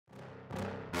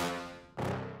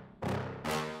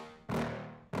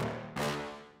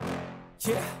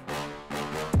Yeah.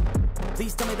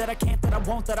 Please tell me that I can't, that I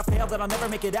won't, that I fail, that I'll never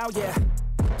make it out, yeah.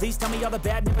 Please tell me all the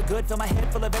bad, never good, fill my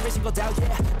head full of every single doubt,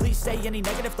 yeah. Please say any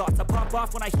negative thoughts, I pop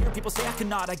off when I hear people say I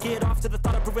cannot. I get off to the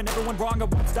thought of proving everyone wrong, I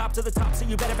won't stop to the top, so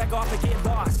you better back off and get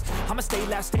lost. I'ma stay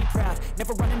loud, stay proud,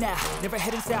 never running out, never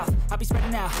heading south. I'll be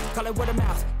spreading out, call it word of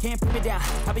mouth, can't put me down,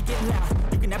 I'll be getting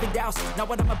loud. You can have it douse, not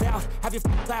what I'm about, have your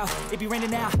f***ing cloud, it be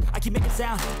raining now. I keep making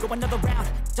sound, go another round,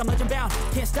 I'm legend bound,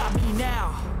 can't stop me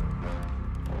now.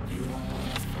 You don't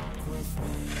wanna fuck with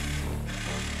me.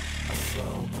 A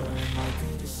slow burn like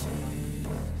a disease.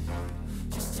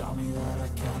 Just tell me that I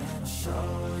can and I'll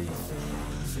show you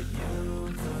things that you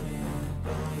couldn't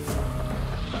believe.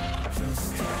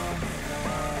 Just tell me that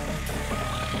I can.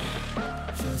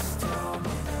 Just tell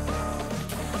me that I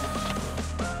can.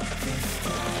 Just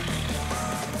tell me that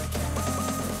I can.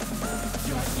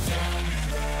 Just tell me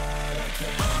that I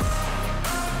can.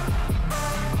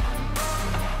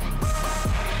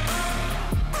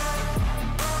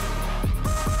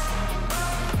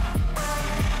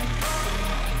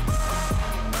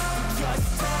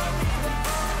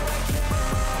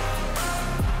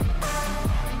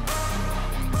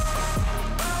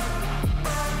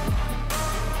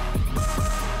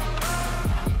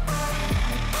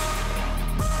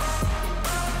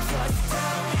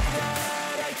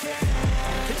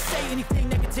 Anything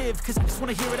negative, cause I just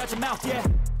wanna hear it out your mouth, yeah.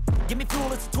 Give me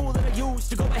fuel, it's a tool that I use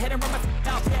to go ahead and run my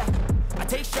mouth, yeah. I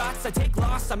take shots, I take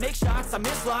loss, I make shots, I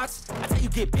miss lots. That's how you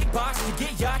get big box, you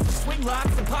get yachts, you swing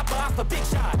lots and pop off a big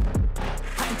shot.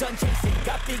 I ain't done chasing,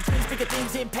 got big dreams, bigger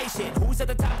things, impatient. Who's at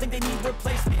the top think they need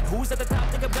replacement? Who's at the top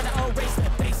think I'm gonna erase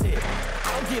it? Face it,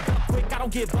 I don't give up quick, I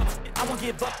don't give up, I won't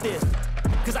give up this.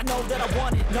 Cause I know that I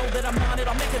want it, know that I'm on it,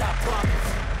 I'll make it, I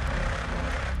promise.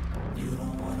 You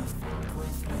don't wanna fuck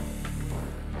with me.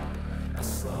 A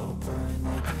slow burn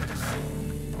like a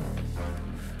disease.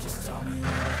 Just tell me